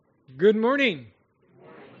Good morning.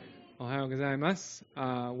 Ohayou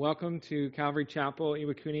gozaimasu. Welcome to Calvary Chapel,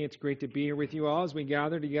 Iwakuni. It's great to be here with you all as we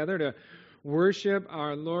gather together to worship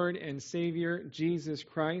our Lord and Savior, Jesus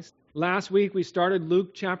Christ. Last week we started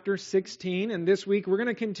Luke chapter 16, and this week we're going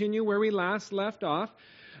to continue where we last left off.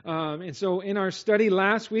 And so in our study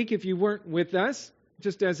last week, if you weren't with us,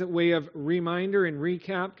 just as a way of reminder and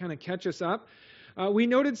recap, kind of catch us up, we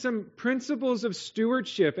noted some principles of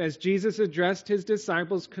stewardship as Jesus addressed his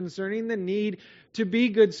disciples concerning the need to be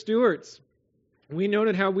good stewards. We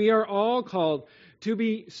noted how we are all called to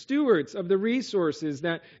be stewards of the resources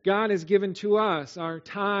that God has given to us, our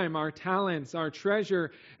time, our talents, our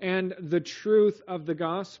treasure, and the truth of the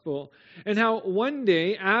gospel. And how one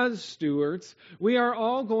day, as stewards, we are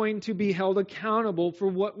all going to be held accountable for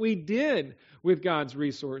what we did with God's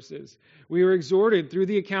resources. We are exhorted through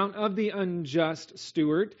the account of the unjust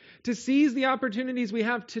steward to seize the opportunities we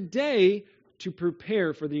have today to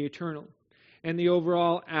prepare for the eternal. And the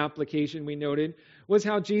overall application we noted was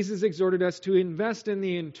how Jesus exhorted us to invest in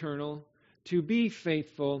the eternal, to be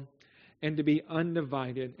faithful, and to be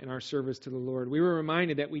undivided in our service to the Lord. We were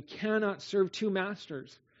reminded that we cannot serve two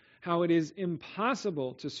masters, how it is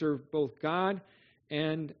impossible to serve both God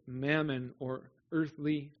and mammon, or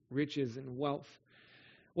earthly riches and wealth.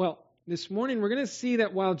 Well, this morning we're going to see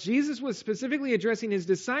that while Jesus was specifically addressing his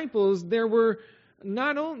disciples, they were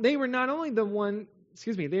not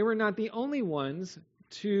the only ones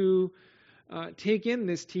to take in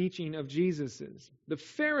this teaching of Jesus's. The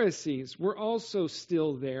Pharisees were also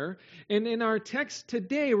still there. And in our text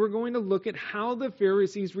today, we're going to look at how the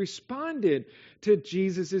Pharisees responded to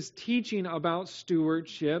Jesus's teaching about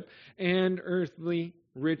stewardship and earthly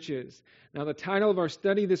riches. Now, the title of our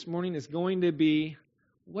study this morning is going to be,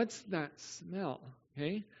 What's That Smell?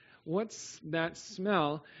 Okay? What's that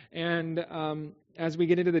smell? And as we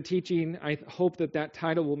get into the teaching, I hope that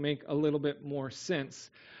title will make a little bit more sense.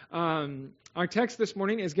 Our text this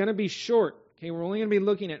morning is going to be short. Okay, we're only going to be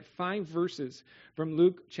looking at 5 verses from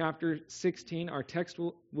Luke chapter 16. Our text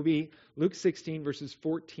will be Luke 16, verses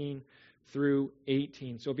 14 through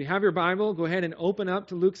 18. So if you have your Bible, go ahead and open up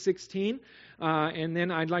to Luke 16. And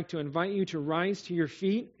then I'd like to invite you to rise to your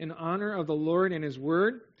feet in honor of the Lord and His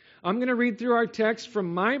Word. I'm going to read through our text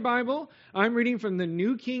from my Bible. I'm reading from the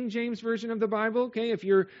New King James Version of the Bible. Okay, if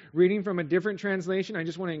you're reading from a different translation, I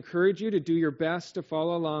just want to encourage you to do your best to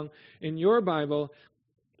follow along in your Bible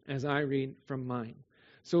as I read from mine.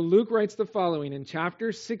 So Luke writes the following in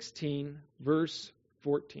chapter 16, verse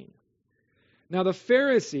 14. Now the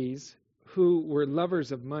Pharisees, who were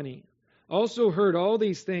lovers of money, also heard all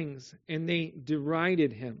these things, and they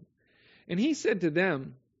derided him. And he said to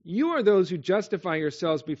them, "You are those who justify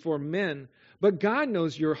yourselves before men, but God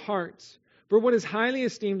knows your hearts. For what is highly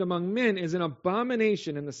esteemed among men is an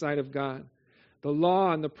abomination in the sight of God. The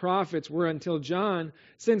law and the prophets were until John.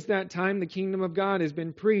 Since that time the kingdom of God has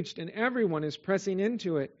been preached, and everyone is pressing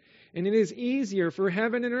into it. And it is easier for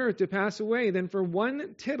heaven and earth to pass away than for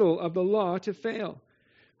one tittle of the law to fail.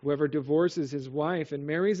 Whoever divorces his wife and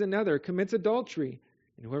marries another commits adultery,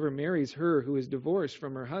 and whoever marries her who is divorced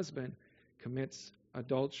from her husband commits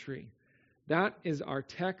adultery." That is our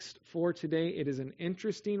text for today. It is an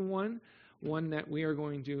interesting one that we are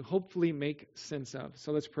going to hopefully make sense of.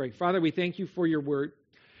 So let's pray. Father, we thank you for your word.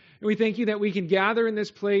 And we thank you that we can gather in this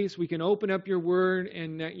place, we can open up your word,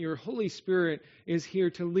 and that your Holy Spirit is here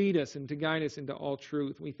to lead us and to guide us into all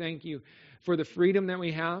truth. We thank you for the freedom that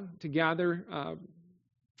we have to gather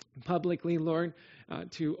publicly, Lord,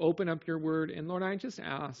 to open up your word. And Lord, I just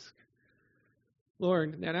ask,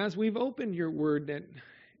 Lord, that as we've opened your word, that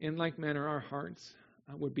in like manner our hearts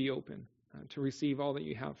would be open to receive all that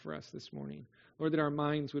you have for us this morning. Lord, that our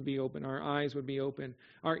minds would be open, our eyes would be open,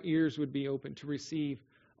 our ears would be open to receive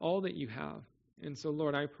all that you have. And so,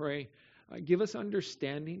 Lord, I pray, give us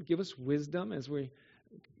understanding, give us wisdom as we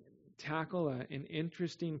tackle an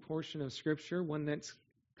interesting portion of Scripture, one that's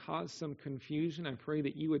caused some confusion. I pray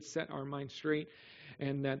that you would set our minds straight,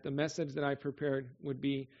 and that the message that I prepared would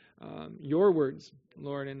be your words,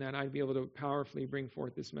 Lord, and that I'd be able to powerfully bring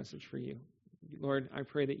forth this message for you. Lord, I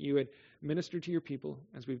pray that you would minister to your people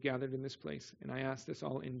as we've gathered in this place. And I ask this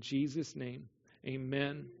all in Jesus' name.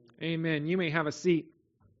 Amen. Amen. You may have a seat.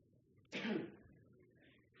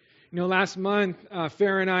 Last month,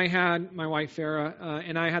 Farah and I had, my wife Farah,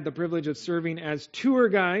 and I had the privilege of serving as tour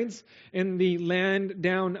guides in the Land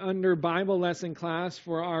Down Under Bible lesson class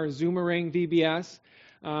for our Zoomerang VBS.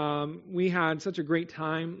 We had such a great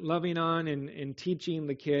time loving on and teaching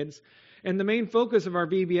the kids. And the main focus of our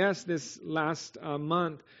VBS this last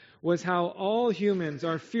month was how all humans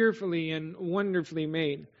are fearfully and wonderfully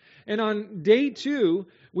made. And on day 2,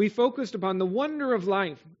 we focused upon the wonder of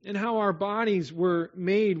life and how our bodies were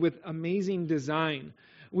made with amazing design.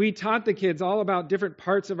 We taught the kids all about different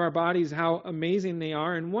parts of our bodies, how amazing they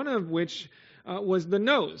are, and one of which was the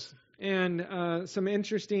nose. And some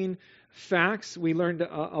interesting facts. We learned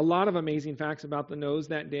a lot of amazing facts about the nose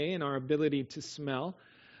that day and our ability to smell,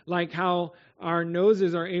 like how our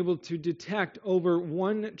noses are able to detect over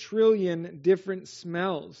 1 trillion different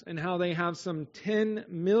smells and how they have some 10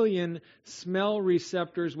 million smell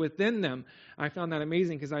receptors within them. I found that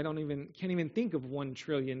amazing because I can't even think of 1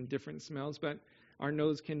 trillion different smells, but our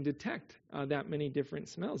nose can detect that many different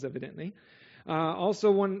smells, evidently.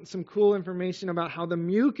 Also, some cool information about how the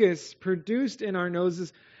mucus produced in our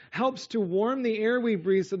noses helps to warm the air we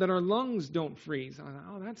breathe so that our lungs don't freeze.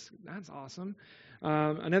 Oh, that's awesome.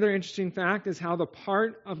 Another interesting fact is how the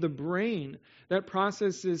part of the brain that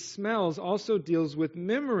processes smells also deals with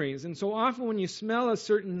memories. And so often when you smell a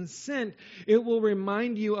certain scent, it will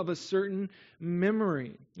remind you of a certain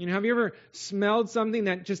memory. Have you ever smelled something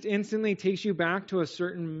that just instantly takes you back to a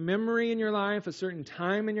certain memory in your life, a certain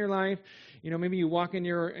time in your life? Maybe you walk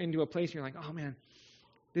into a place and you're like, oh man,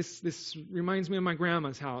 this reminds me of my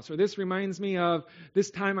grandma's house, or this reminds me of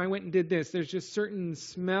this time I went and did this. There's just certain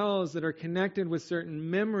smells that are connected with certain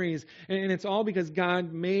memories, and it's all because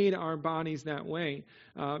God made our bodies that way.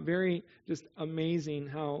 Very just amazing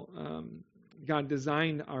how God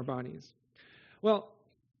designed our bodies. Well,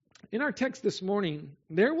 in our text this morning,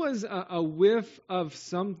 there was a whiff of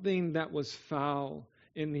something that was foul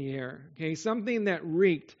in the air, okay? Something that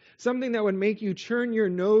reeked, something that would make you turn your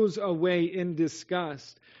nose away in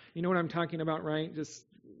disgust. You know what I'm talking about, right? Just,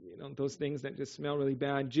 those things that just smell really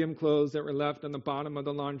bad. Gym clothes that were left on the bottom of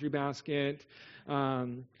the laundry basket.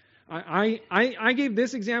 I gave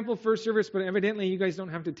this example first service, but evidently you guys don't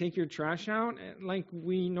have to take your trash out like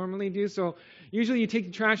we normally do. So usually you take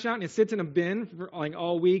the trash out and it sits in a bin for like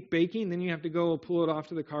all week baking. Then you have to go pull it off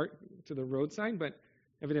to the roadside. But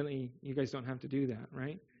evidently, you guys don't have to do that,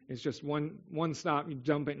 right? It's just one stop, you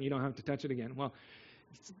dump it, and you don't have to touch it again. Well,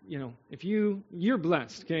 if you're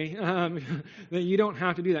blessed, okay, that you don't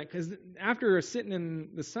have to do that, because after sitting in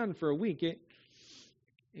the sun for a week, it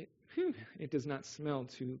does not smell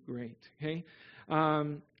too great, okay?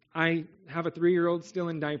 I have a 3-year-old still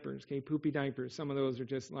in diapers, okay, poopy diapers. Some of those are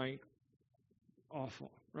just like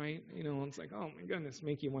awful, right? It's like, oh my goodness,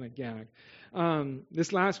 make you want to gag.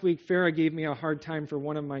 This last week, Farah gave me a hard time for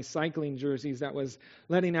one of my cycling jerseys that was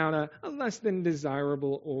letting out a less than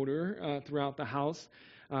desirable odor throughout the house.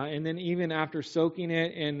 And then even after soaking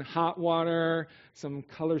it in hot water, some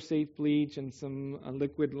color-safe bleach, and some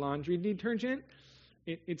liquid laundry detergent,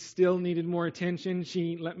 it still needed more attention.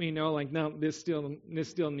 She let me know, like, no, this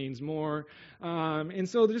still needs more. And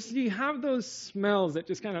so you have those smells that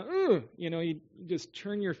just kind of, you just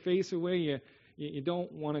turn your face away. You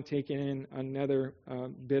don't want to take in another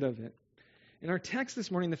bit of it. In our text this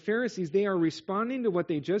morning, the Pharisees, they are responding to what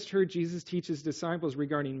they just heard Jesus teach his disciples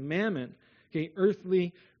regarding mammon, okay,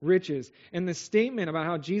 earthly riches, and the statement about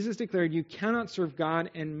how Jesus declared you cannot serve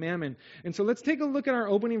God and mammon. And so let's take a look at our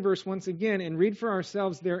opening verse once again and read for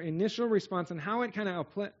ourselves their initial response and how it kind of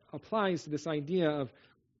applies to this idea of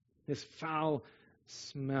this foul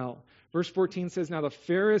smell. Verse 14 says, now the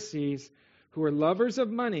Pharisees, who were lovers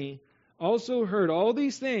of money, also heard all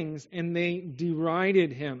these things, and they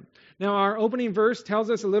derided him. Now, our opening verse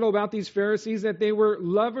tells us a little about these Pharisees, that they were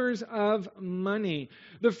lovers of money.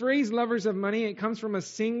 The phrase lovers of money, it comes from a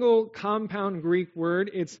single compound Greek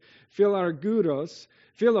word. It's philarguros.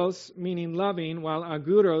 Philos meaning loving, while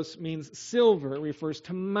aguros means silver. It refers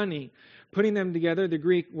to money. Putting them together, the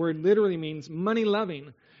Greek word literally means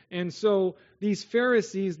money-loving. And so these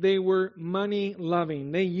Pharisees, they were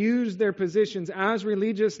money-loving. They used their positions as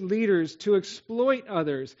religious leaders to exploit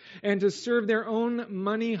others and to serve their own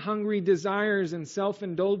money-hungry desires and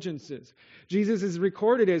self-indulgences. Jesus is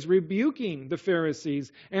recorded as rebuking the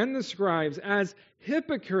Pharisees and the scribes as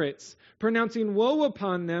hypocrites, pronouncing woe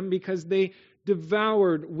upon them because they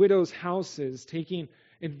devoured widows' houses, taking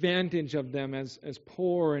advantage of them as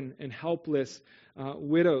poor and helpless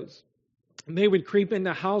widows. They would creep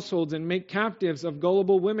into households and make captives of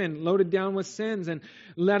gullible women loaded down with sins and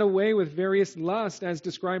led away with various lusts, as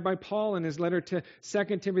described by Paul in his letter to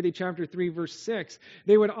 2 Timothy chapter 3, verse 6.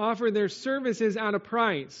 They would offer their services at a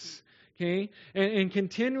price, okay, and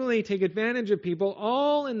continually take advantage of people,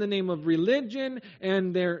 all in the name of religion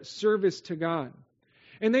and their service to God.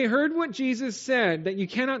 And they heard what Jesus said, that you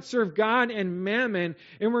cannot serve God and mammon,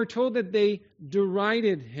 and were told that they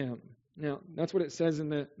derided him. Now, that's what it says in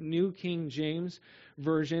the New King James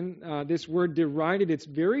Version. This word derided, it's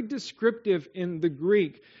very descriptive in the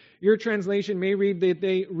Greek. Your translation may read that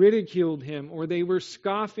they ridiculed him, or they were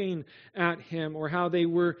scoffing at him, or how they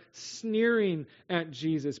were sneering at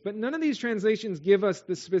Jesus. But none of these translations give us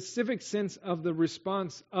the specific sense of the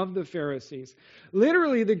response of the Pharisees.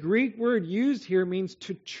 Literally, the Greek word used here means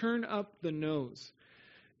to turn up the nose.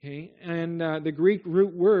 Okay? And the Greek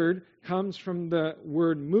root word comes from the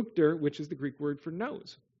word mukter, which is the Greek word for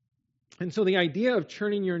nose. And so the idea of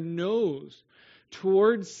turning your nose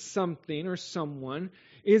towards something or someone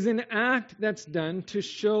is an act that's done to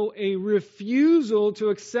show a refusal to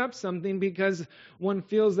accept something because one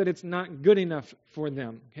feels that it's not good enough for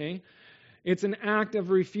them. Okay? It's an act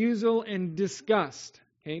of refusal and disgust.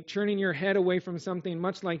 Okay? Turning your head away from something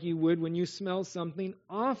much like you would when you smell something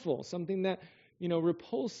awful, something that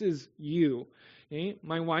repulses you. Okay?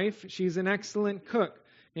 My wife, she's an excellent cook.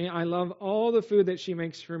 Okay? I love all the food that she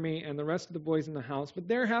makes for me and the rest of the boys in the house. But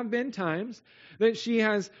there have been times that she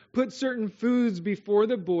has put certain foods before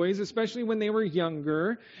the boys, especially when they were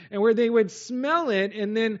younger, and where they would smell it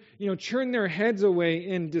and then, turn their heads away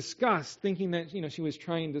in disgust, thinking that, she was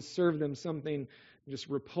trying to serve them something just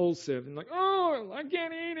repulsive and like, oh, I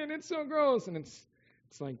can't eat it. It's so gross. And it's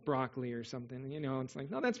like broccoli or something, it's like,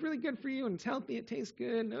 no, that's really good for you and it's healthy, it tastes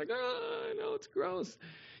good. And they're like, oh, I know, it's gross.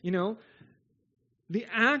 The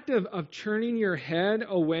act of turning your head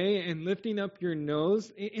away and lifting up your nose,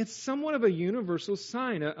 it's somewhat of a universal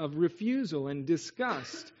sign of refusal and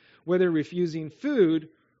disgust, whether refusing food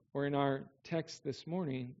or in our text this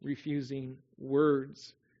morning, refusing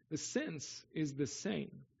words. The sense is the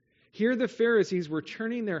same. Here the Pharisees were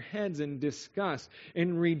turning their heads in disgust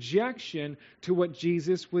and rejection to what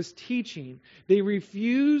Jesus was teaching. They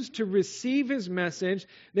refused to receive his message.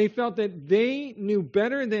 They felt that they knew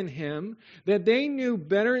better than him,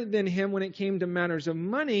 when it came to matters of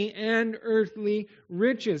money and earthly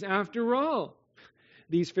riches. After all,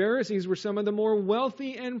 these Pharisees were some of the more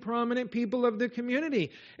wealthy and prominent people of the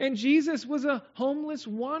community. And Jesus was a homeless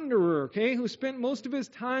wanderer, who spent most of his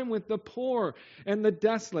time with the poor and the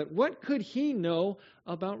desolate. What could he know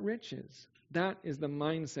about riches? That is the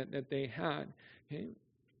mindset that they had.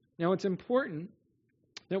 Now, it's important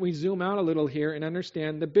that we zoom out a little here and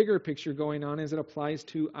understand the bigger picture going on as it applies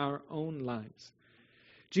to our own lives.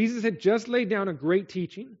 Jesus had just laid down a great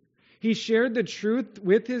teaching. He shared the truth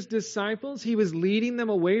with his disciples. He was leading them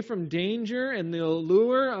away from danger and the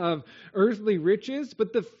allure of earthly riches.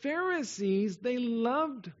 But the Pharisees, they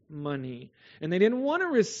loved money. And they didn't want to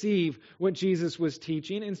receive what Jesus was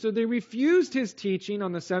teaching. And so they refused his teaching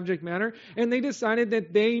on the subject matter. And they decided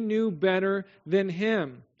that they knew better than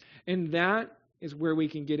him. And that is where we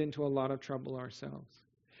can get into a lot of trouble ourselves.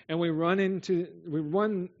 And we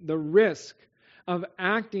run the risk of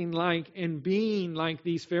acting like and being like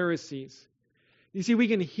these Pharisees. You see, we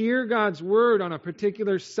can hear God's word on a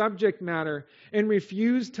particular subject matter and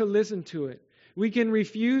refuse to listen to it. We can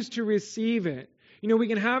refuse to receive it. We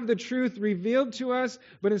can have the truth revealed to us,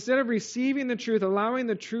 but instead of receiving the truth, allowing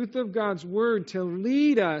the truth of God's word to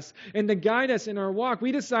lead us and to guide us in our walk,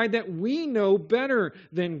 we decide that we know better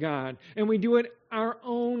than God, and we do it our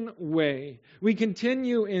own way. We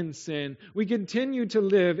continue in sin. We continue to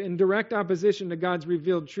live in direct opposition to God's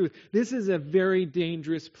revealed truth. This is a very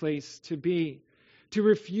dangerous place to be. To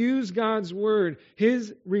refuse God's word,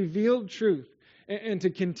 his revealed truth, and to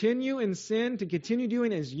continue in sin, to continue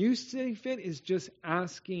doing as you see fit, is just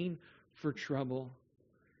asking for trouble.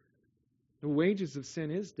 The wages of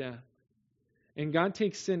sin is death. And God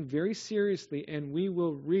takes sin very seriously, and we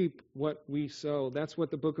will reap what we sow. That's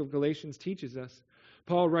what the book of Galatians teaches us.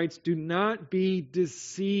 Paul writes, do not be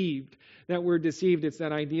deceived. That word deceived, it's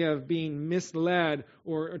that idea of being misled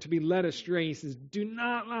or to be led astray. He says, do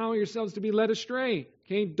not allow yourselves to be led astray.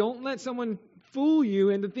 Don't let someone fool you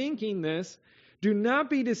into thinking this. Do not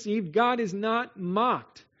be deceived. God is not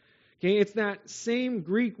mocked. It's that same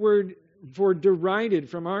Greek word for derided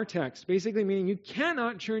from our text, basically meaning you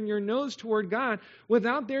cannot turn your nose toward God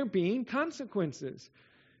without there being consequences.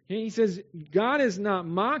 He says, God is not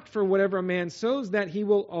mocked, for whatever a man sows, that he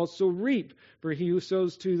will also reap. For he who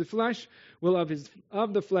sows to the flesh will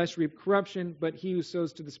of the flesh reap corruption, but he who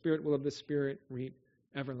sows to the Spirit will of the Spirit reap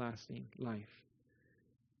everlasting life.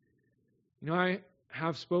 I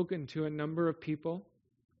have spoken to a number of people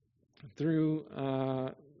through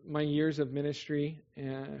my years of ministry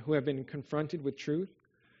who have been confronted with truth,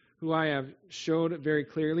 who I have showed very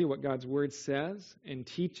clearly what God's Word says and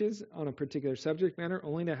teaches on a particular subject matter,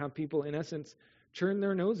 only to have people, in essence, turn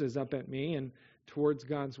their noses up at me and towards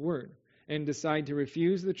God's Word and decide to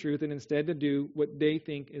refuse the truth and instead to do what they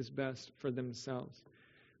think is best for themselves.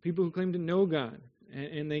 People who claim to know God,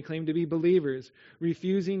 and they claim to be believers,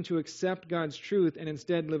 refusing to accept God's truth and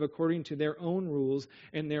instead live according to their own rules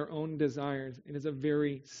and their own desires. It is a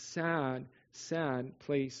very sad, sad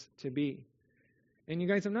place to be. And you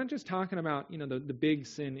guys, I'm not just talking about, the big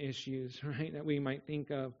sin issues, right, that we might think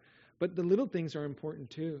of, but the little things are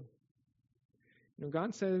important too.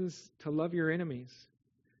 God says to love your enemies.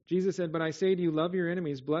 Jesus said, "But I say to you, love your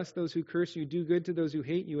enemies, bless those who curse you, do good to those who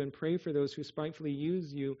hate you, and pray for those who spitefully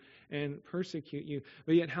use you and persecute you."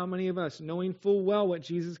 But yet how many of us, knowing full well what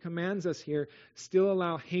Jesus commands us here, still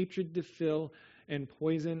allow hatred to fill and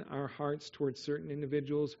poison our hearts towards certain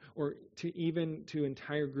individuals or even to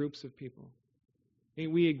entire groups of people?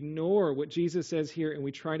 And we ignore what Jesus says here, and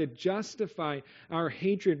we try to justify our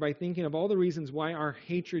hatred by thinking of all the reasons why our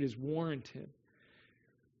hatred is warranted.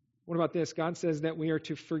 What about this? God says that we are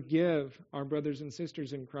to forgive our brothers and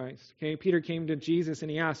sisters in Christ. Okay, Peter came to Jesus and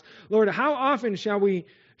he asked, "Lord, how often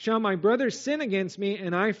shall my brother sin against me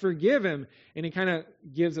and I forgive him?" And he kind of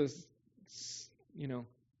gives us,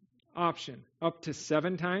 option up to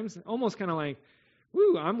 7 times. Almost kind of like,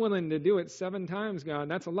 "Woo, I'm willing to do it 7 times, God.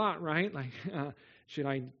 That's a lot, right? Like,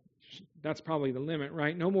 that's probably the limit,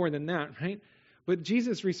 right? No more than that, right?" But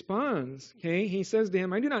Jesus responds, okay? He says to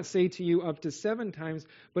him, "I do not say to you up to 7 times,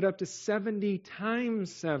 but up to 70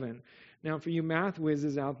 times 7. Now, for you math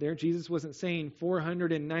whizzes out there, Jesus wasn't saying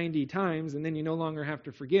 490 times and then you no longer have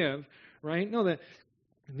to forgive, right? No,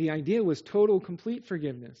 the idea was total, complete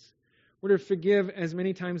forgiveness. We're to forgive as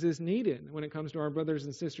many times as needed when it comes to our brothers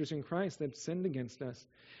and sisters in Christ that sinned against us.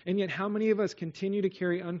 And yet, how many of us continue to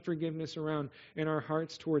carry unforgiveness around in our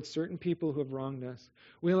hearts towards certain people who have wronged us?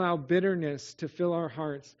 We allow bitterness to fill our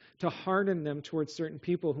hearts, to harden them towards certain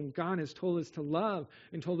people whom God has told us to love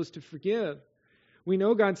and told us to forgive. We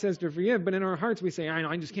know God says to forgive, but in our hearts we say,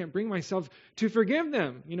 I just can't bring myself to forgive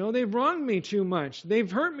them. They've wronged me too much.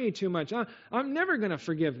 They've hurt me too much. I'm never going to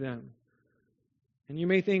forgive them. And you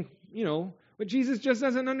may think, but Jesus just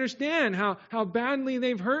doesn't understand how badly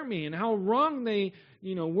they've hurt me and how wrong they,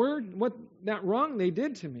 were, what that wrong they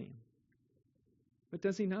did to me. But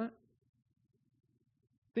does he not?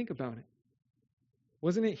 Think about it.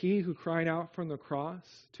 Wasn't it he who cried out from the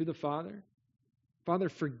cross to the Father? "Father,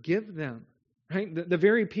 forgive them." Right? The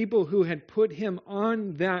very people who had put him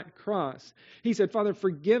on that cross. He said, "Father,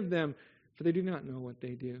 forgive them, for they do not know what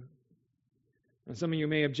they do." And some of you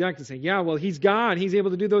may object and say, "Yeah, well, he's God. He's able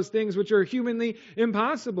to do those things which are humanly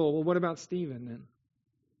impossible." Well, what about Stephen then?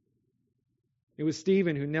 It was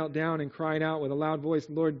Stephen who knelt down and cried out with a loud voice,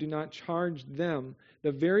 "Lord, do not charge them."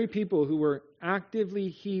 The very people who were actively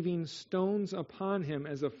heaving stones upon him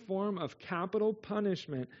as a form of capital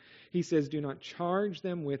punishment. He says, "Do not charge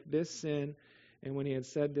them with this sin." And when he had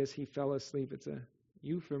said this, he fell asleep. It's a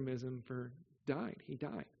euphemism for died. He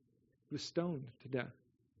died. He was stoned to death.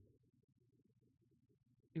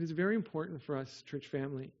 It is very important for us, church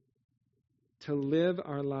family, to live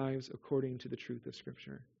our lives according to the truth of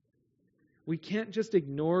Scripture. We can't just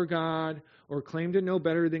ignore God or claim to know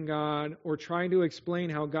better than God or try to explain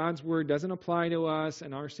how God's Word doesn't apply to us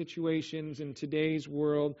and our situations in today's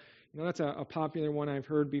world. That's a popular one I've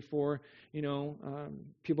heard before.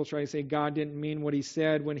 People try to say God didn't mean what he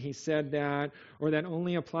said when he said that, or that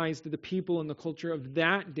only applies to the people in the culture of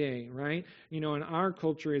that day, right? And our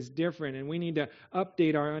culture is different, and we need to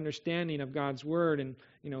update our understanding of God's Word. And,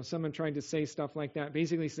 someone tried to say stuff like that,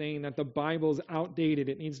 basically saying that the Bible's outdated.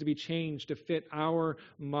 It needs to be changed to fit our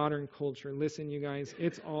modern culture. Listen, you guys,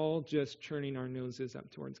 it's all just turning our noses up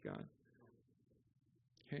towards God.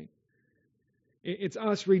 Okay? It's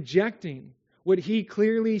us rejecting what he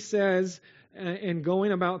clearly says and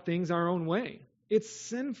going about things our own way. It's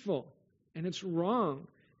sinful and it's wrong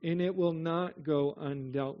and it will not go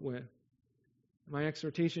undealt with. My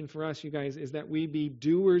exhortation for us, you guys, is that we be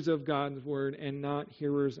doers of God's word and not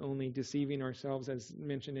hearers only, deceiving ourselves, as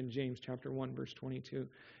mentioned in James chapter 1, verse 22.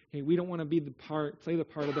 Okay, we don't want to play the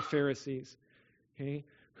part of the Pharisees, okay,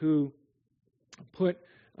 who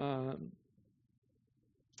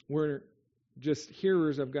were just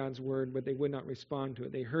hearers of God's word, but they would not respond to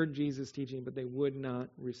it. They heard Jesus' teaching, but they would not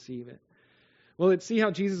receive it. Well, let's see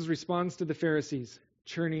how Jesus responds to the Pharisees,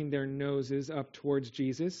 turning their noses up towards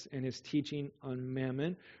Jesus and his teaching on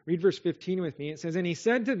mammon. Read verse 15 with me. It says, "And he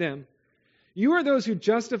said to them, 'You are those who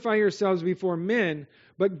justify yourselves before men,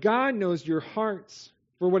 but God knows your hearts.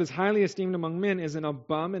 For what is highly esteemed among men is an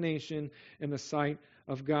abomination in the sight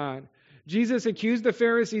of God.'" Jesus accused the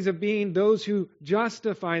Pharisees of being those who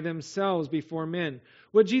justify themselves before men.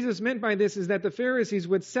 What Jesus meant by this is that the Pharisees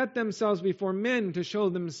would set themselves before men to show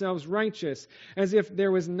themselves righteous, as if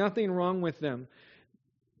there was nothing wrong with them.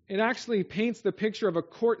 It actually paints the picture of a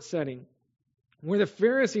court setting where the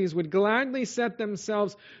Pharisees would gladly set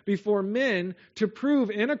themselves before men to prove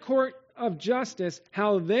in a court of justice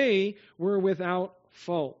how they were without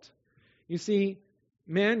fault. You see,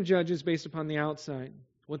 man judges based upon the outside,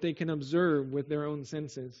 what they can observe with their own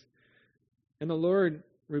senses. And the Lord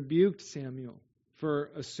rebuked Samuel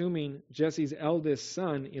for assuming Jesse's eldest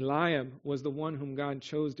son, Eliab, was the one whom God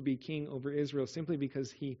chose to be king over Israel simply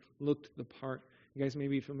because he looked the part. You guys may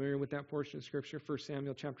be familiar with that portion of Scripture, 1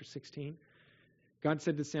 Samuel chapter 16. God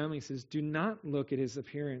said to Samuel, he says, "Do not look at his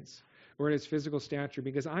appearance or at his physical stature,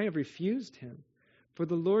 because I have refused him. For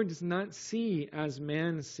the Lord does not see as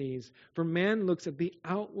man sees. For man looks at the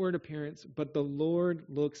outward appearance, but the Lord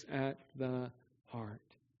looks at the heart."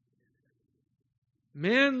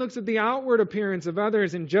 Man looks at the outward appearance of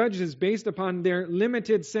others and judges based upon their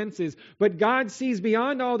limited senses. But God sees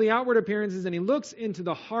beyond all the outward appearances, and he looks into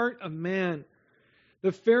the heart of man.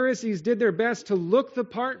 The Pharisees did their best to look the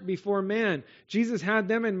part before man. Jesus had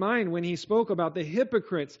them in mind when he spoke about the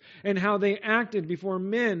hypocrites and how they acted before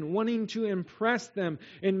men, wanting to impress them.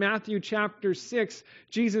 In Matthew chapter 6,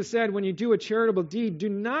 Jesus said, "When you do a charitable deed, do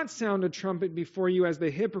not sound a trumpet before you as the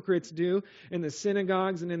hypocrites do in the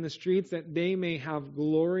synagogues and in the streets, that they may have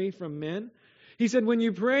glory from men." He said, "When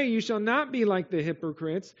you pray, you shall not be like the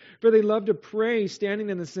hypocrites, for they love to pray standing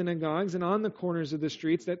in the synagogues and on the corners of the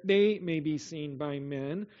streets, that they may be seen by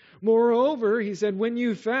men. Moreover," he said, "when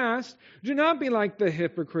you fast, do not be like the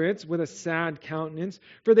hypocrites with a sad countenance,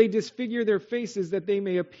 for they disfigure their faces that they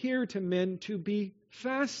may appear to men to be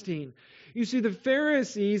fasting." You see, the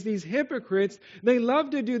Pharisees, these hypocrites, they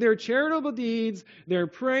love to do their charitable deeds, their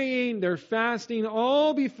praying, their fasting,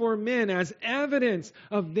 all before men as evidence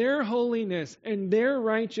of their holiness and their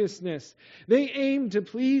righteousness. They aim to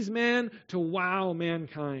please man, to wow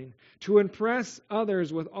mankind, to impress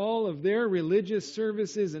others with all of their religious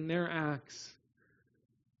services and their acts.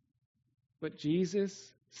 But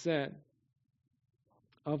Jesus said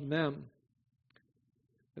of them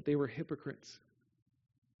that they were hypocrites.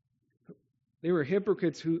 They were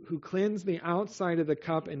hypocrites who cleanse the outside of the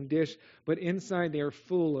cup and dish, but inside they are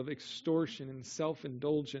full of extortion and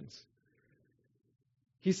self-indulgence.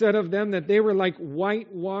 He said of them that they were like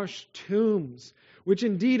whitewashed tombs, which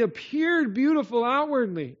indeed appeared beautiful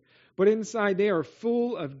outwardly, but inside they are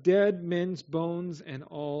full of dead men's bones and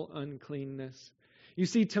all uncleanness. You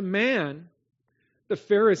see, to man, the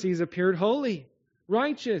Pharisees appeared holy,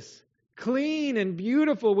 righteous, clean and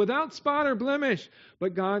beautiful, without spot or blemish.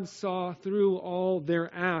 But God saw through all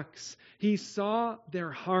their acts. He saw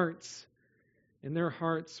their hearts. And their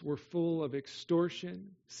hearts were full of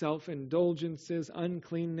extortion, self-indulgences,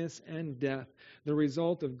 uncleanness, and death, the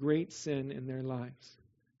result of great sin in their lives.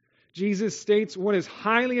 Jesus states what is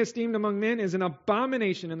highly esteemed among men is an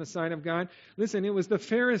abomination in the sight of God. Listen, it was the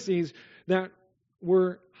Pharisees that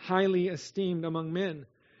were highly esteemed among men.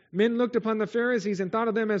 Men looked upon the Pharisees and thought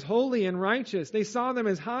of them as holy and righteous. They saw them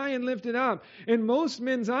as high and lifted up. In most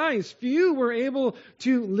men's eyes, few were able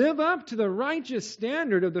to live up to the righteous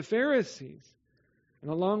standard of the Pharisees.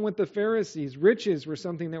 And along with the Pharisees, riches were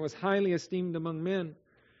something that was highly esteemed among men.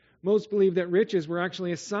 Most believed that riches were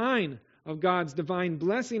actually a sign of God's divine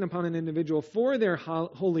blessing upon an individual for their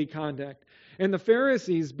holy conduct. And the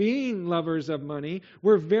Pharisees, being lovers of money,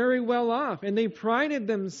 were very well off, and they prided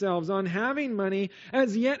themselves on having money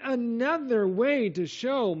as yet another way to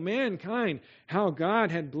show mankind how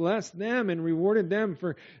God had blessed them and rewarded them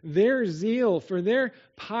for their zeal, for their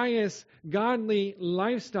pious, godly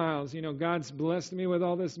lifestyles. You know, God's blessed me with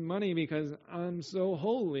all this money because I'm so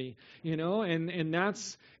holy, and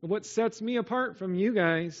that's what sets me apart from you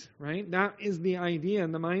guys, right? That is the idea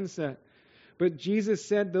and the mindset. But Jesus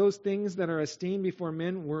said those things that are esteemed before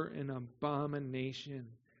men were an abomination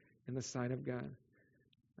in the sight of God.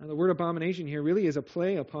 Now, the word abomination here really is a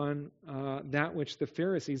play upon that which the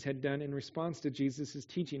Pharisees had done in response to Jesus'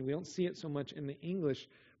 teaching. We don't see it so much in the English,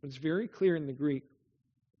 but it's very clear in the Greek.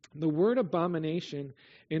 The word abomination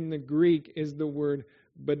in the Greek is the word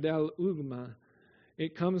bedelugma.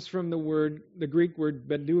 It comes from the Greek word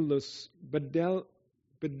bedeluso,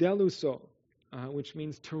 which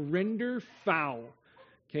means to render foul.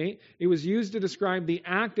 Okay? It was used to describe the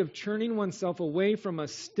act of turning oneself away from a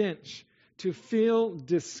stench, to feel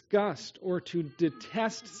disgust or to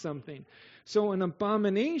detest something. So an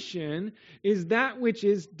abomination is that which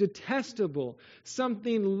is detestable,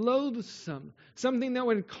 something loathsome, something that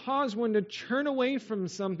would cause one to turn away from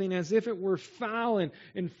something as if it were foul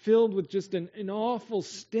and filled with just an awful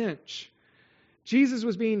stench. Jesus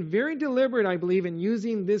was being very deliberate, I believe, in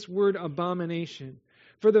using this word abomination.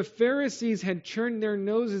 For the Pharisees had turned their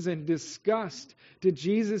noses in disgust to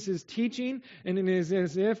Jesus' teaching, and it is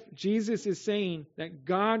as if Jesus is saying that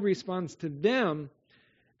God responds to them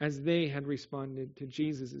as they had responded to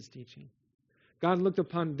Jesus' teaching. God looked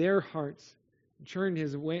upon their hearts and turned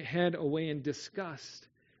his head away in disgust.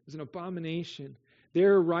 It was an abomination.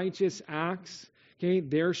 Their righteous acts,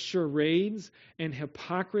 their charades and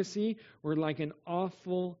hypocrisy were like an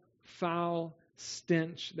awful, foul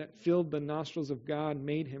stench that filled the nostrils of God,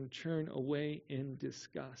 made him turn away in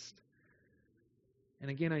disgust. And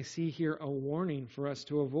again, I see here a warning for us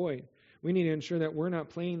to avoid. We need to ensure that we're not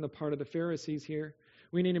playing the part of the Pharisees here.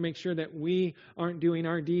 We need to make sure that we aren't doing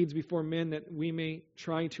our deeds before men that we may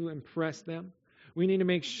try to impress them. We need to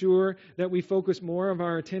make sure that we focus more of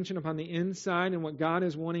our attention upon the inside and what God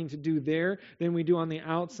is wanting to do there than we do on the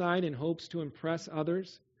outside in hopes to impress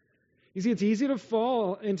others. You see, it's easy to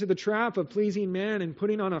fall into the trap of pleasing man and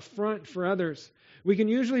putting on a front for others. We can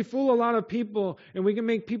usually fool a lot of people, and we can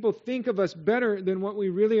make people think of us better than what we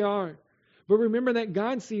really are. But remember that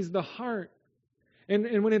God sees the heart.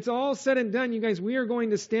 And when it's all said and done, you guys, we are not going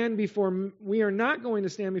to stand before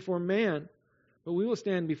man, but we will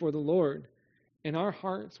stand before the Lord, and our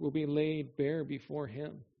hearts will be laid bare before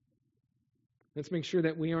him. Let's make sure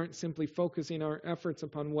that we aren't simply focusing our efforts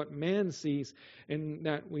upon what man sees, and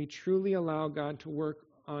that we truly allow God to work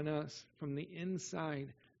on us from the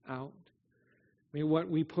inside out. May what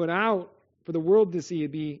we put out for the world to see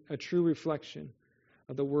be a true reflection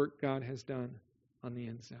of the work God has done on the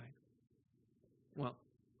inside. Well,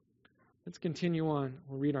 let's continue on.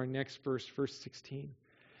 We'll read our next verse 16. It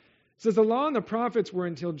says, the law and the prophets were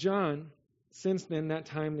until John. Since then, that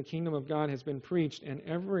time, the kingdom of God has been preached, and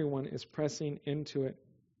everyone is pressing into it.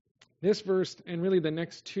 This verse, and really the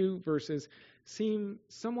next two verses, seem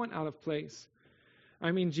somewhat out of place.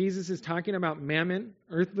 I mean, Jesus is talking about mammon,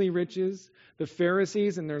 earthly riches, the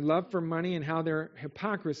Pharisees and their love for money, and how their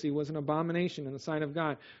hypocrisy was an abomination in the sight of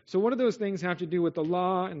God. So what do those things have to do with the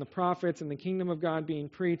law and the prophets and the kingdom of God being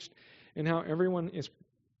preached, and how everyone is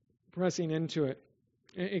pressing into it?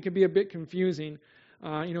 It can be a bit confusing.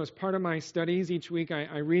 As part of my studies each week,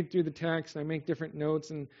 I read through the text, I make different notes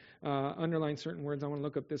and underline certain words. I want to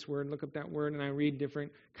look up this word, look up that word, and I read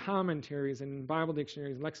different commentaries and Bible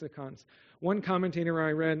dictionaries, lexicons. One commentator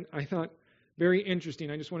I read, I thought very interesting.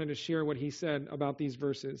 I just wanted to share what he said about these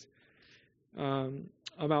verses,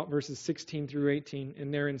 about verses 16 through 18,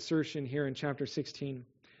 and their insertion here in chapter 16.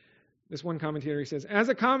 This one commentator says, as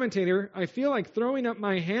a commentator, I feel like throwing up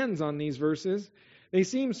my hands on these verses. They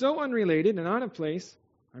seem so unrelated and out of place.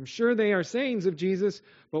 I'm sure they are sayings of Jesus,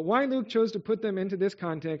 but why Luke chose to put them into this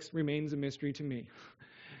context remains a mystery to me.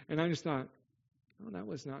 And I just thought, that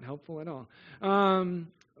was not helpful at all.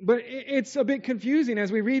 But it's a bit confusing.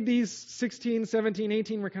 As we read these 16, 17,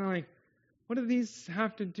 18, we're kind of like, what do these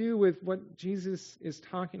have to do with what Jesus is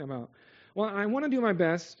talking about? Well, I want to do my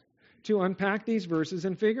best to unpack these verses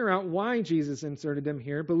and figure out why Jesus inserted them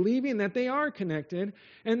here, believing that they are connected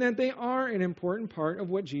and that they are an important part of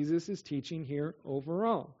what Jesus is teaching here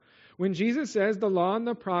overall. When Jesus says the law and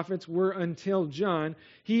the prophets were until John,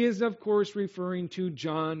 he is, of course, referring to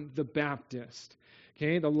John the Baptist.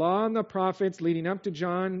 Okay, the law and the prophets leading up to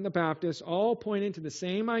John the Baptist all pointed to the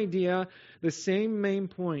same idea, the same main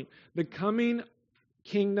point, the coming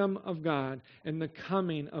kingdom of God and the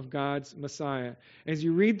coming of God's Messiah. As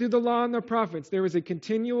you read through the law and the prophets, there is a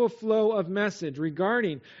continual flow of message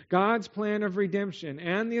regarding God's plan of redemption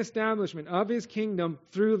and the establishment of his kingdom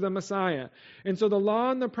through the Messiah. And so the law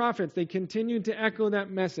and the prophets, they continued to echo that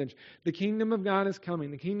message. The kingdom of God is coming.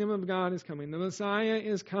 The kingdom of God is coming. The Messiah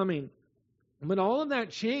is coming. But all of that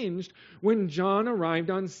changed when John arrived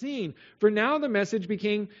on scene. For now the message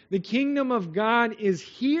became, the kingdom of God is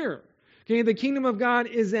here. Okay, the kingdom of God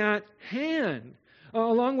is at hand.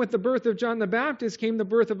 Along with the birth of John the Baptist came the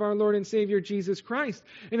birth of our Lord and Savior Jesus Christ.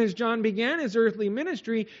 And as John began his earthly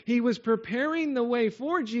ministry, he was preparing the way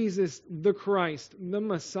for Jesus, the Christ, the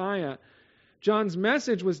Messiah. John's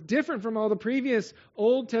message was different from all the previous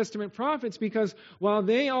Old Testament prophets because while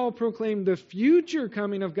they all proclaimed the future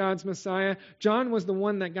coming of God's Messiah, John was the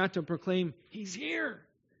one that got to proclaim, he's here.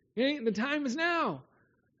 Okay? The time is now.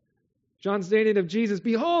 John stated of Jesus,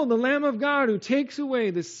 behold, the Lamb of God who takes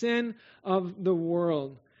away the sin of the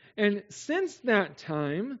world. And since that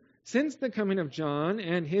time, since the coming of John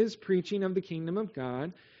and his preaching of the kingdom of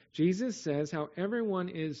God, Jesus says how everyone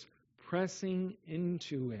is pressing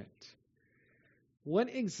into it. What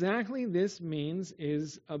exactly this means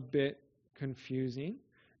is a bit confusing.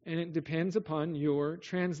 And it depends upon your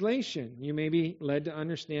translation. You may be led to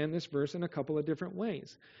understand this verse in a couple of different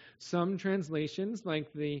ways. Some translations,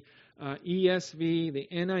 like the ESV, the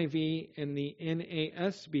NIV, and the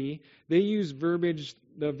NASB, they use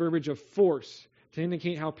the verbiage of force to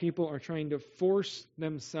indicate how people are trying to force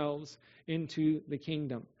themselves into the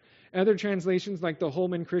kingdom. Other translations, like the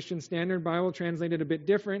Holman Christian Standard Bible, translated a bit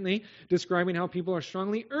differently, describing how people are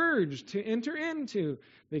strongly urged to enter into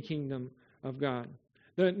the kingdom of God.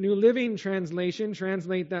 The New Living Translation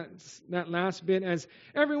translate that last bit as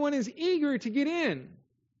everyone is eager to get in.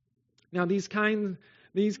 Now these kind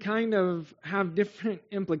of have different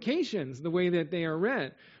implications the way that they are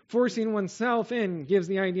read. Forcing oneself in gives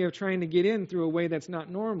the idea of trying to get in through a way that's not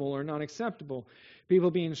normal or not acceptable.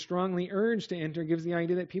 People being strongly urged to enter gives the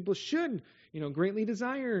idea that people should, greatly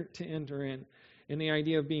desire to enter in. And the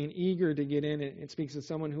idea of being eager to get in, it speaks of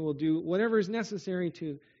someone who will do whatever is necessary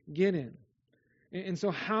to get in. And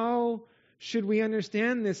so how should we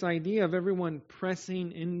understand this idea of everyone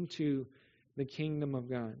pressing into the kingdom of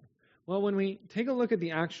God? Well, when we take a look at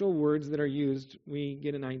the actual words that are used, we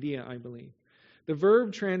get an idea, I believe. The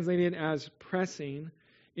verb translated as pressing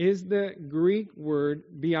is the Greek word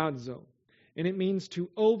biazo, and it means to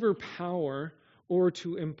overpower or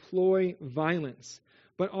to employ violence,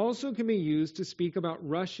 but also can be used to speak about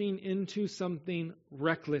rushing into something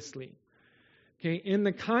recklessly. Okay, in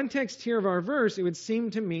the context here of our verse, it would seem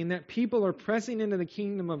to mean that people are pressing into the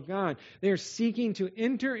kingdom of God. They are seeking to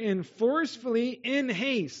enter in forcefully in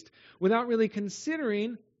haste without really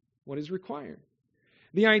considering what is required.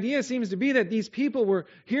 The idea seems to be that these people were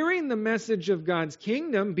hearing the message of God's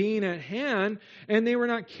kingdom being at hand, and they were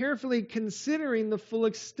not carefully considering the full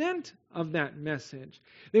extent of that message.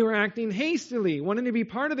 They were acting hastily, wanting to be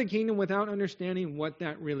part of the kingdom without understanding what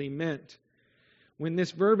that really meant. When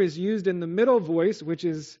this verb is used in the middle voice, which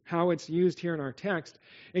is how it's used here in our text,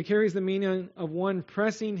 it carries the meaning of one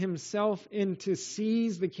pressing himself in to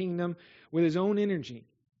seize the kingdom with his own energy,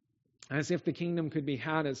 as if the kingdom could be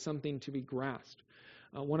had as something to be grasped.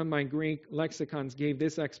 One of my Greek lexicons gave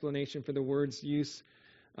this explanation for the word's use,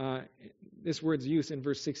 this word's use in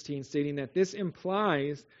verse 16, stating that this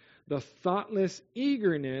implies the thoughtless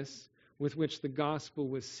eagerness with which the gospel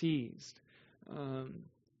was seized.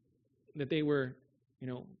 That they were,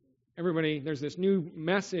 everybody, there's this new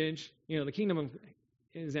message, the kingdom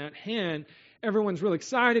is at hand. Everyone's real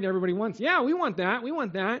excited. Everybody wants, we want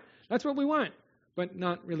that. That's what we want. But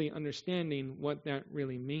not really understanding what that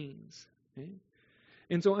really means. Okay?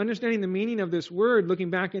 And so understanding the meaning of this word, looking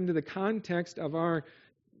back into the context of our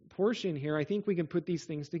portion here, I think we can put these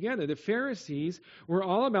things together. The Pharisees were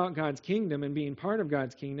all about God's kingdom and being part of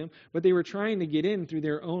God's kingdom, but they were trying to get in through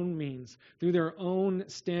their own means, through their own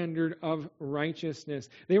standard of righteousness.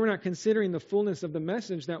 They were not considering the fullness of the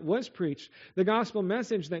message that was preached. The gospel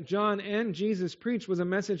message that John and Jesus preached was a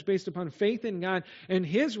message based upon faith in God and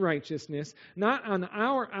His righteousness, not on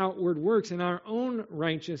our outward works and our own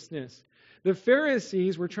righteousness. The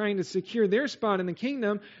Pharisees were trying to secure their spot in the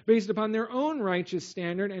kingdom based upon their own righteous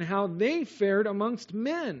standard and how they fared amongst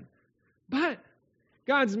men. But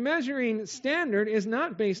God's measuring standard is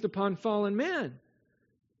not based upon fallen man.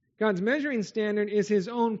 God's measuring standard is His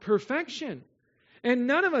own perfection. And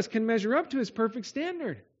none of us can measure up to His perfect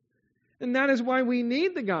standard. And that is why we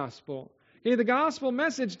need the gospel. Okay, the gospel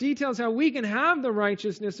message details how we can have the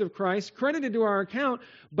righteousness of Christ credited to our account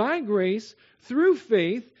by grace through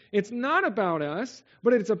faith. It's not about us,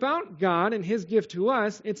 but it's about God and His gift to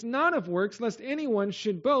us. It's not of works, lest anyone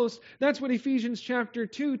should boast. That's what Ephesians chapter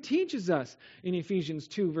 2 teaches us in Ephesians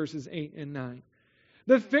 2, verses 8 and 9.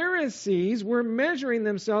 The Pharisees were measuring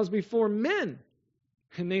themselves before men,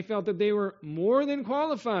 and they felt that they were more than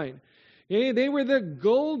qualified. Okay, they were the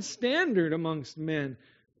gold standard amongst men.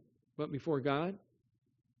 But before God,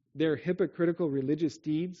 their hypocritical religious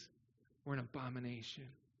deeds were an abomination.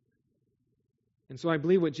 And so I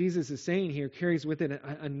believe what Jesus is saying here carries with it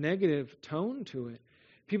a negative tone to it.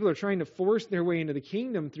 People are trying to force their way into the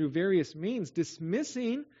kingdom through various means,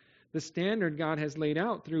 dismissing the standard God has laid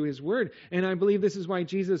out through His Word. And I believe this is why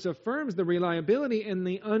Jesus affirms the reliability and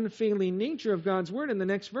the unfailing nature of God's Word in the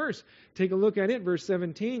next verse. Take a look at it, verse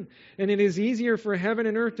 17. And it is easier for heaven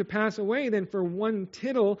and earth to pass away than for one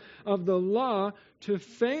tittle of the law to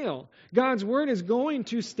fail. God's Word is going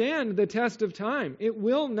to stand the test of time. It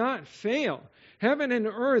will not fail. Heaven and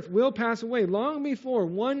earth will pass away long before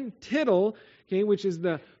one tittle, okay, which is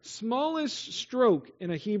the smallest stroke in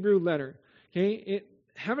a Hebrew letter. Okay,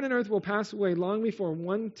 heaven and earth will pass away long before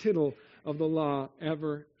one tittle of the law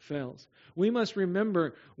ever fails. We must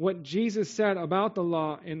remember what Jesus said about the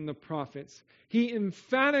law and the prophets. He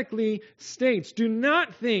emphatically states, do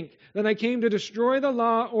not think that I came to destroy the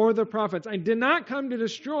law or the prophets. I did not come to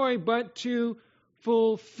destroy, but to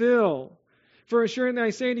fulfill. For assuredly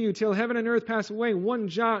I say to you, till heaven and earth pass away, one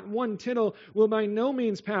jot, one tittle will by no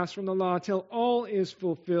means pass from the law till all is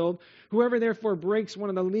fulfilled. Whoever therefore breaks one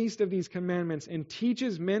of the least of these commandments and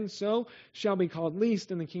teaches men so shall be called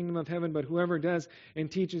least in the kingdom of heaven. But whoever does and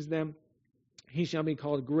teaches them, he shall be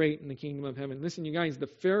called great in the kingdom of heaven. Listen, you guys, the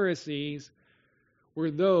Pharisees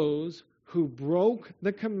were those who broke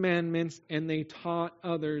the commandments and they taught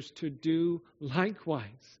others to do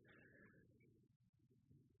likewise.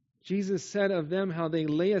 Jesus said of them how they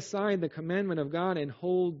lay aside the commandment of God and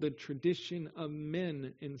hold the tradition of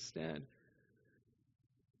men instead.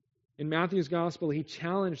 In Matthew's gospel, he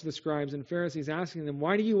challenged the scribes and Pharisees, asking them,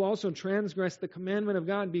 why do you also transgress the commandment of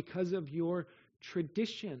God because of your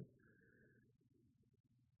tradition?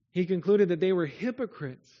 He concluded that they were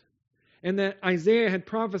hypocrites and that Isaiah had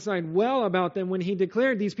prophesied well about them when he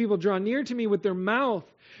declared, these people draw near to me with their mouth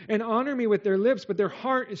and honor me with their lips, but their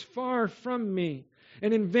heart is far from me.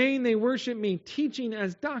 And in vain they worship me, teaching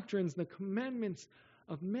as doctrines the commandments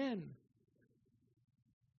of men.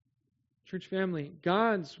 Church family,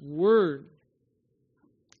 God's word,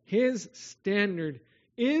 His standard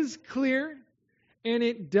is clear and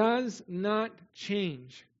it does not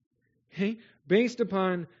change. Okay? Based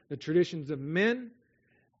upon the traditions of men,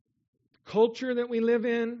 culture that we live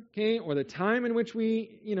in, okay, or the time in which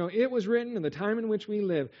it was written and the time in which we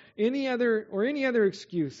live. Any other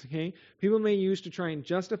excuse, okay, people may use to try and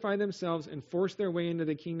justify themselves and force their way into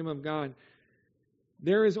the kingdom of God.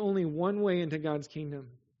 There is only one way into God's kingdom.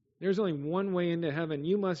 There's only one way into heaven.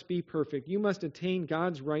 You must be perfect. You must attain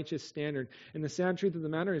God's righteous standard. And the sad truth of the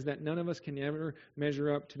matter is that none of us can ever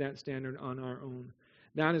measure up to that standard on our own.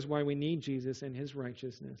 That is why we need Jesus and His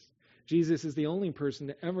righteousness. Jesus is the only person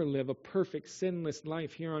to ever live a perfect, sinless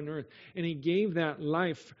life here on earth. And He gave that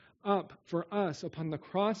life up for us upon the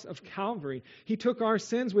cross of Calvary. He took our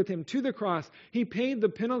sins with Him to the cross. He paid the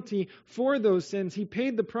penalty for those sins. He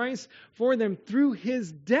paid the price for them through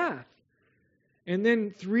His death. And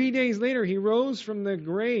then 3 days later, He rose from the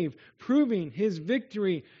grave, proving His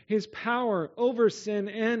victory, His power over sin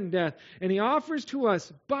and death. And He offers to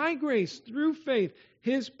us, by grace, through faith,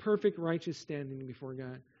 His perfect righteous standing before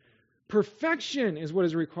God. Perfection is what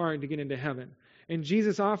is required to get into heaven. And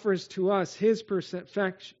Jesus offers to us His perfection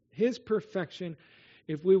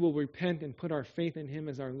if we will repent and put our faith in Him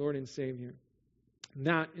as our Lord and Savior.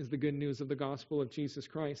 That is the good news of the gospel of Jesus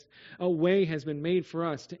Christ. A way has been made for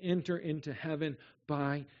us to enter into heaven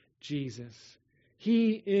by Jesus.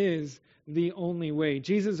 He is the only way.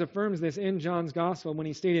 Jesus affirms this in John's gospel when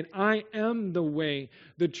He stated, I am the way,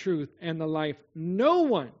 the truth, and the life. No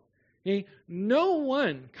one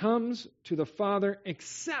comes to the Father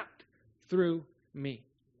except through me.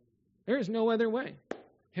 There is no other way.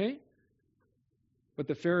 Okay? But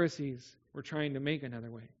the Pharisees were trying to make another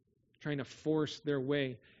way, trying to force their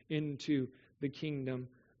way into the kingdom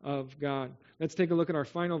of God. Let's take a look at our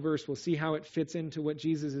final verse. We'll see how it fits into what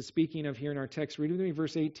Jesus is speaking of here in our text. Read with me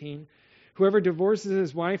verse 18. Whoever divorces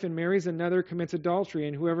his wife and marries another commits adultery,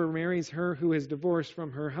 and whoever marries her who is divorced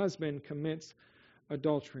from her husband commits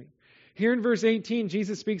adultery. Here in verse 18,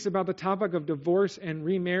 Jesus speaks about the topic of divorce and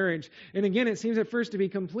remarriage. And again, it seems at first to be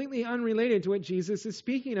completely unrelated to what Jesus is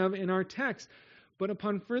speaking of in our text. But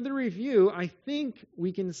upon further review, I think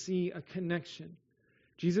we can see a connection.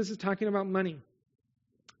 Jesus is talking about money.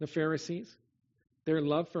 The Pharisees, their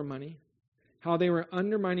love for money, how they were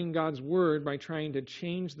undermining God's word by trying to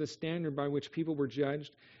change the standard by which people were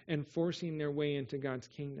judged and forcing their way into God's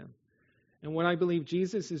kingdom. And what I believe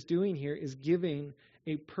Jesus is doing here is giving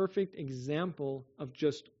a perfect example of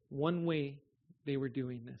just one way they were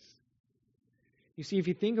doing this. You see, if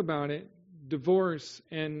you think about it, divorce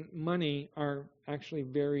and money are actually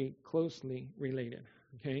very closely related.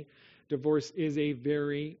 Okay? Divorce is a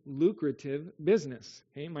very lucrative business.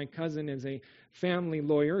 Okay? My cousin is a family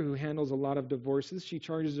lawyer who handles a lot of divorces. She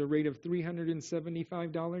charges a rate of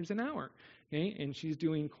 $375 an hour. Okay? And she's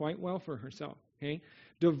doing quite well for herself. Okay?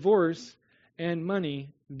 Divorce and money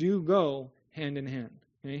do go hand in hand.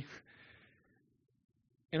 Okay?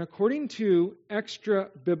 And according to extra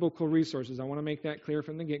biblical resources, I want to make that clear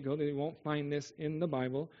from the get-go that you won't find this in the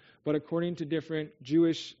Bible, but according to different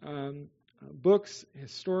Jewish books,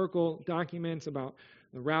 historical documents about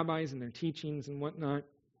the rabbis and their teachings and whatnot,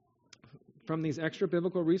 from these extra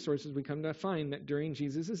biblical resources, we come to find that during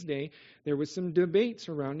Jesus' day, there was some debate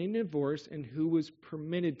surrounding divorce and who was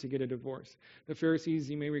permitted to get a divorce. The Pharisees,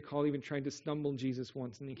 you may recall, even tried to stumble Jesus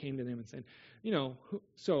once, and he came to them and said,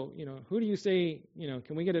 who do you say,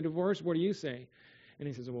 can we get a divorce? What do you say? And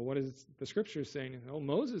he says, well, what does the scripture say? And oh,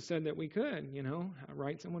 Moses said that we could,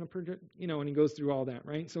 write someone and he goes through all that,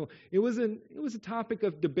 right? So it was a topic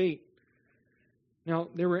of debate. Now,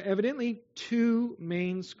 there were evidently two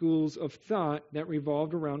main schools of thought that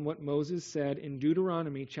revolved around what Moses said in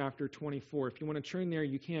Deuteronomy chapter 24. If you want to turn there,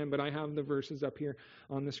 you can, but I have the verses up here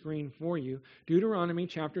on the screen for you. Deuteronomy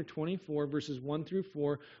chapter 24, verses 1 through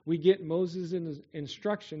 4, we get Moses'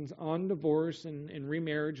 instructions on divorce and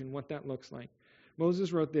remarriage and what that looks like.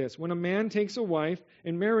 Moses wrote this, "When a man takes a wife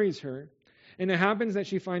and marries her, and it happens that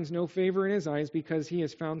she finds no favor in his eyes because he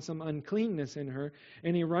has found some uncleanness in her,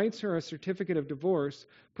 and he writes her a certificate of divorce,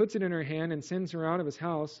 puts it in her hand, and sends her out of his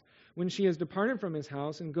house. When she has departed from his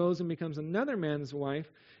house and goes and becomes another man's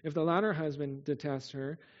wife, if the latter husband detests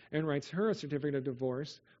her and writes her a certificate of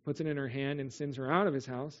divorce, puts it in her hand, and sends her out of his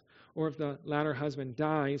house, or if the latter husband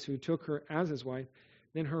dies who took her as his wife,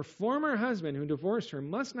 then her former husband who divorced her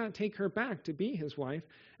must not take her back to be his wife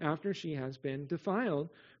after she has been defiled.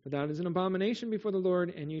 For that is an abomination before the Lord,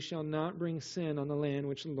 and you shall not bring sin on the land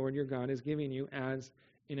which the Lord your God is giving you as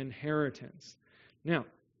an inheritance." Now,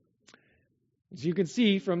 as you can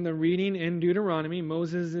see from the reading in Deuteronomy,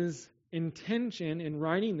 Moses' intention in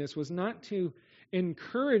writing this was not to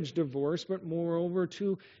encourage divorce, but moreover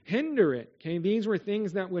to hinder it. Okay, these were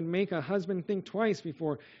things that would make a husband think twice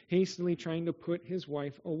before hastily trying to put his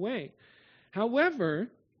wife away. However,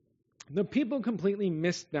 the people completely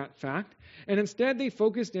missed that fact, and instead they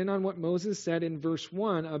focused in on what Moses said in verse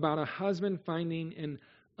 1 about a husband finding an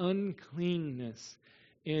uncleanness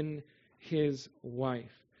in his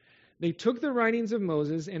wife. They took the writings of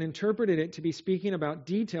Moses and interpreted it to be speaking about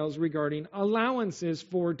details regarding allowances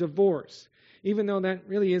for divorce, even though that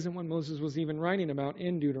really isn't what Moses was even writing about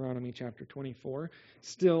in Deuteronomy chapter 24.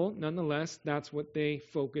 Still, nonetheless, that's what they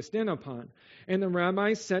focused in upon. And the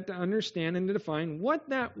rabbis set to understand and to define what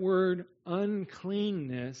that word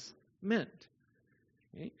uncleanness meant.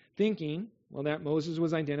 Okay? Thinking, that Moses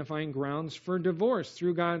was identifying grounds for divorce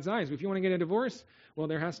through God's eyes. If you want to get a divorce,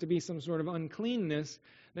 there has to be some sort of uncleanness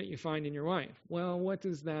that you find in your wife. Well, what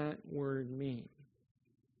does that word mean?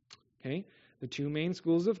 Okay? The two main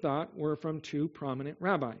schools of thought were from two prominent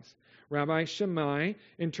rabbis. Rabbi Shammai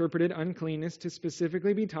interpreted uncleanness to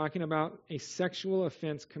specifically be talking about a sexual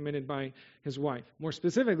offense committed by his wife. More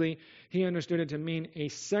specifically, he understood it to mean a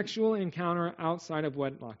sexual encounter outside of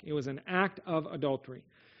wedlock. It was an act of adultery.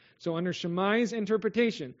 So under Shammai's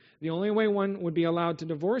interpretation, the only way one would be allowed to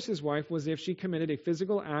divorce his wife was if she committed a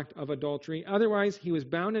physical act of adultery. Otherwise, he was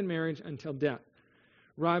bound in marriage until death.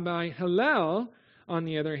 Rabbi Hillel, on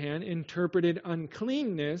the other hand, interpreted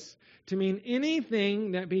uncleanness to mean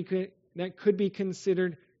anything that could be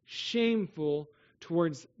considered shameful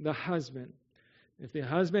towards the husband. If the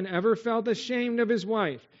husband ever felt ashamed of his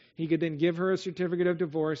wife, he could then give her a certificate of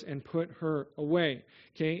divorce and put her away.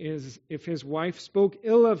 Okay, if his wife spoke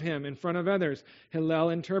ill of him in front of others,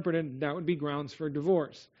 Hillel interpreted that would be grounds for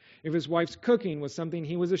divorce. If his wife's cooking was something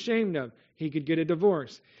he was ashamed of, he could get a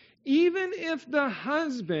divorce. Even if the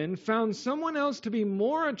husband found someone else to be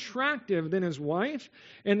more attractive than his wife,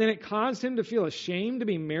 and then it caused him to feel ashamed to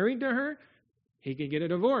be married to her, he could get a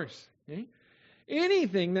divorce. Okay?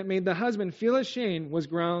 Anything that made the husband feel ashamed was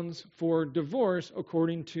grounds for divorce,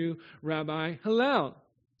 according to Rabbi Hillel.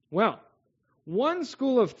 Well, one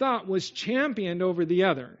school of thought was championed over the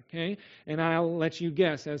other, okay? And I'll let you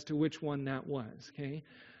guess as to which one that was, okay?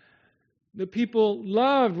 The people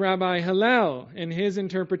loved Rabbi Hillel and his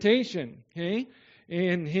interpretation, okay,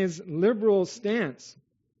 and his liberal stance.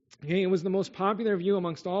 Okay, it was the most popular view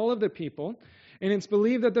amongst all of the people, and it's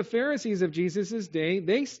believed that the Pharisees of Jesus' day,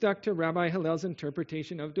 they stuck to Rabbi Hillel's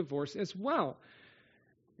interpretation of divorce as well.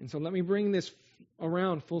 And so let me bring this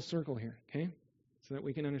around full circle here, okay, so that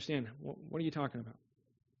we can understand what are you talking about.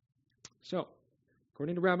 So,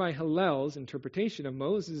 according to Rabbi Hillel's interpretation of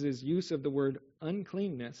Moses' use of the word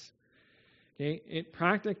uncleanness, okay, it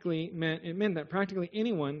meant that practically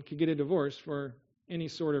anyone could get a divorce for any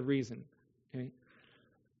sort of reason. Okay.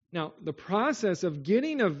 Now, the process of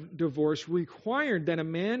getting a divorce required that a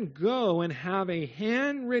man go and have a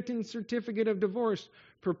handwritten certificate of divorce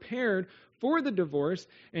prepared for the divorce,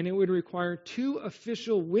 and it would require two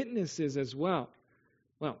official witnesses as well.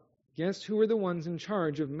 Well, guess who were the ones in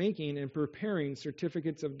charge of making and preparing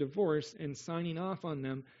certificates of divorce and signing off on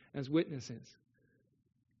them as witnesses?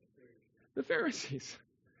 The Pharisees.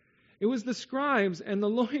 It was the scribes and the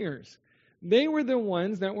lawyers. They were the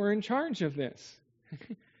ones that were in charge of this.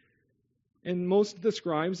 And most of the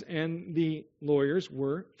scribes and the lawyers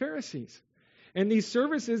were Pharisees. And these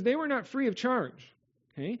services, they were not free of charge.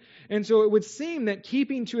 Okay? And so it would seem that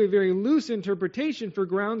keeping to a very loose interpretation for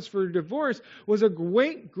grounds for divorce was a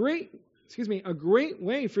great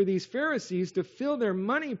way for these Pharisees to fill their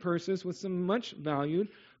money purses with some much valued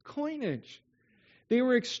coinage. They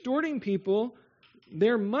were extorting people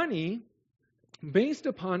their money based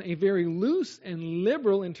upon a very loose and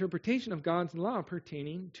liberal interpretation of God's law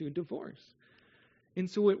pertaining to divorce. And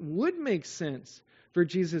so it would make sense for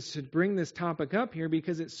Jesus to bring this topic up here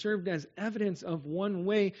because it served as evidence of one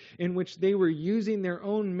way in which they were using their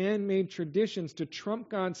own man-made traditions to trump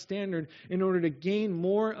God's standard in order to gain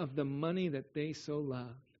more of the money that they so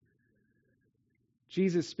loved.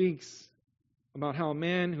 Jesus speaks about how a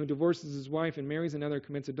man who divorces his wife and marries another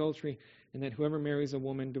commits adultery, and that whoever marries a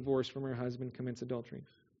woman divorced from her husband commits adultery.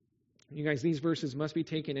 You guys, these verses must be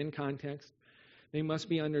taken in context. They must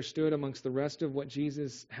be understood amongst the rest of what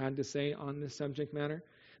Jesus had to say on this subject matter.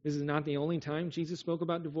 This is not the only time Jesus spoke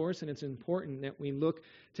about divorce, and it's important that we look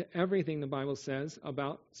to everything the Bible says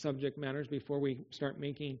about subject matters before we start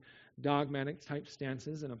making dogmatic type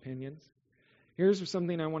stances and opinions. Here's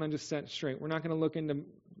something I want to just set straight. We're not going to look into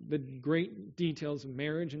the great details of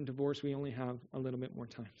marriage and divorce. We only have a little bit more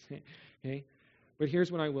time. Okay? But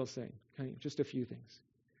here's what I will say. Okay? Just a few things.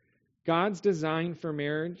 God's design for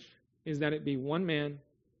marriage is that it be one man,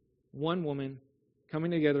 one woman, coming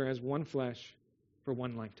together as one flesh for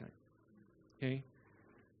one lifetime. Okay?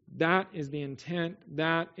 That is the intent.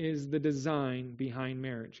 That is the design behind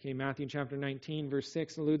marriage. Okay, Matthew chapter 19, verse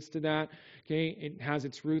 6 alludes to that. Okay, it has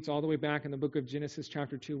its roots all the way back in the book of Genesis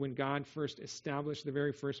chapter 2 when God first established the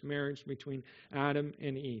very first marriage between Adam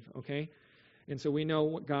and Eve. Okay? And so we know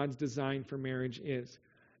what God's design for marriage is.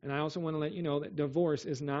 And I also want to let you know that divorce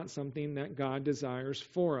is not something that God desires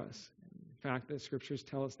for us. In fact, the scriptures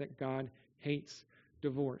tell us that God hates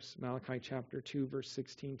divorce. Malachi chapter 2, verse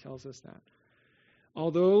 16 tells us that.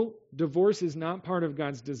 Although divorce is not part of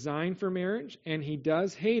God's design for marriage, and he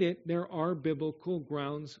does hate it, there are biblical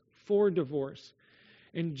grounds for divorce.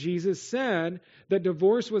 And Jesus said that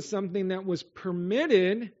divorce was something that was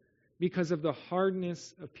permitted because of the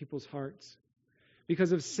hardness of people's hearts.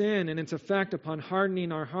 Because of sin and its effect upon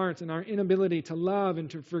hardening our hearts and our inability to love and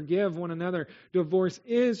to forgive one another, divorce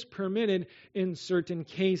is permitted in certain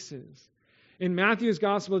cases. In Matthew's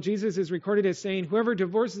gospel, Jesus is recorded as saying, whoever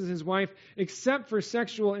divorces his wife except for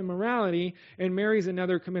sexual immorality and marries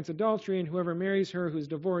another commits adultery, and whoever marries her who's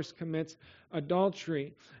divorced commits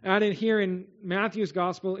adultery. Added here in Matthew's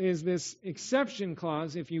gospel is this exception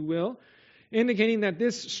clause, if you will, indicating that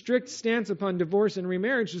this strict stance upon divorce and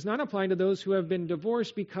remarriage does not apply to those who have been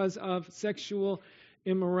divorced because of sexual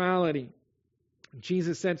immorality.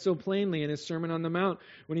 Jesus said so plainly in his Sermon on the Mount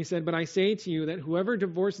when he said, but I say to you that whoever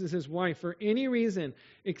divorces his wife for any reason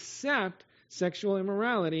except sexual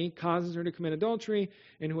immorality causes her to commit adultery,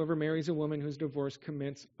 and whoever marries a woman who's divorced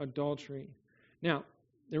commits adultery. Now,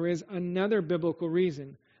 there is another biblical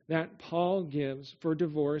reason that Paul gives for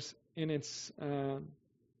divorce, and it's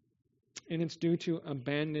due to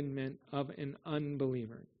abandonment of an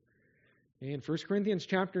unbeliever. In 1 Corinthians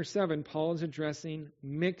chapter 7, Paul is addressing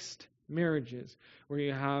mixed marriages, where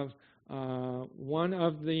you have one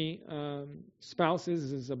of the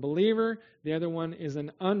spouses is a believer, the other one is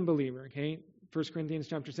an unbeliever. Okay, 1 Corinthians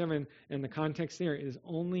chapter 7, and the context there is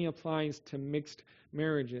only applies to mixed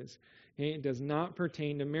marriages. Okay, it does not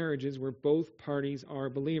pertain to marriages where both parties are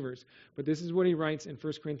believers. But this is what he writes in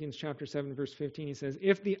 1 Corinthians chapter 7, verse 15. He says,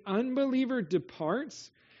 if the unbeliever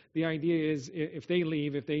departs, the idea is if they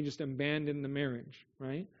leave, if they just abandon the marriage,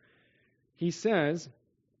 right? He says,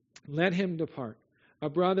 let him depart. A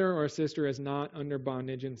brother or a sister is not under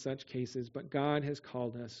bondage in such cases, but God has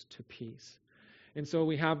called us to peace. And so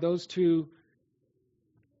we have those two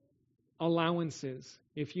allowances,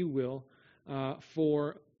 if you will,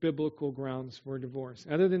 for biblical grounds for divorce.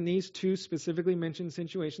 Other than these two specifically mentioned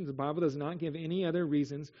situations, the Bible does not give any other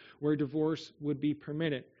reasons where divorce would be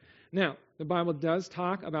permitted. Now, the Bible does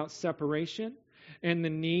talk about separation and the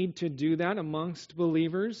need to do that amongst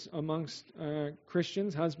believers, amongst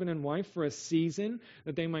Christians, husband and wife, for a season,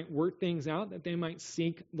 that they might work things out, that they might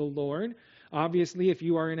seek the Lord. Obviously, if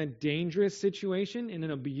you are in a dangerous situation, in an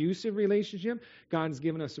abusive relationship, God's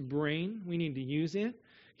given us a brain. We need to use it.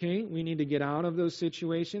 Okay, we need to get out of those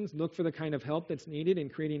situations, look for the kind of help that's needed in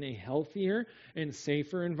creating a healthier and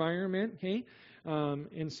safer environment. Okay,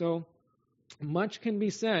 and so much can be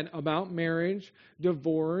said about marriage,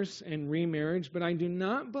 divorce, and remarriage, but I do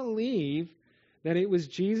not believe that it was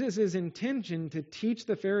Jesus' intention to teach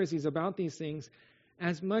the Pharisees about these things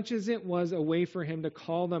as much as it was a way for him to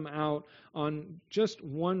call them out on just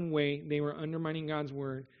one way they were undermining God's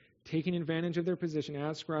word, taking advantage of their position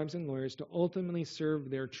as scribes and lawyers to ultimately serve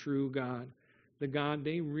their true God, the God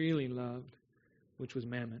they really loved, which was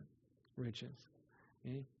mammon, riches.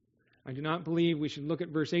 Okay? I do not believe we should look at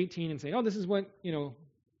verse 18 and say, oh, this is what,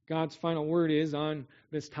 God's final word is on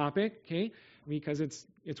this topic, okay? Because it's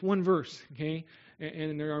one verse, okay?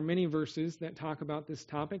 And there are many verses that talk about this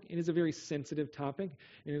topic. It is a very sensitive topic,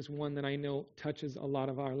 and it's one that I know touches a lot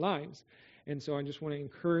of our lives. And so I just want to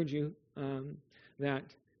encourage you that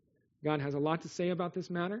God has a lot to say about this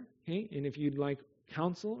matter, okay? And if you'd like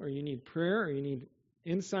counsel, or you need prayer, or you need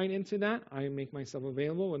insight into that, I make myself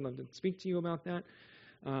available. I'd love to speak to you about that.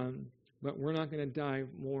 But we're not going to dive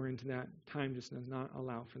more into that. Time just does not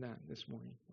allow for that this morning.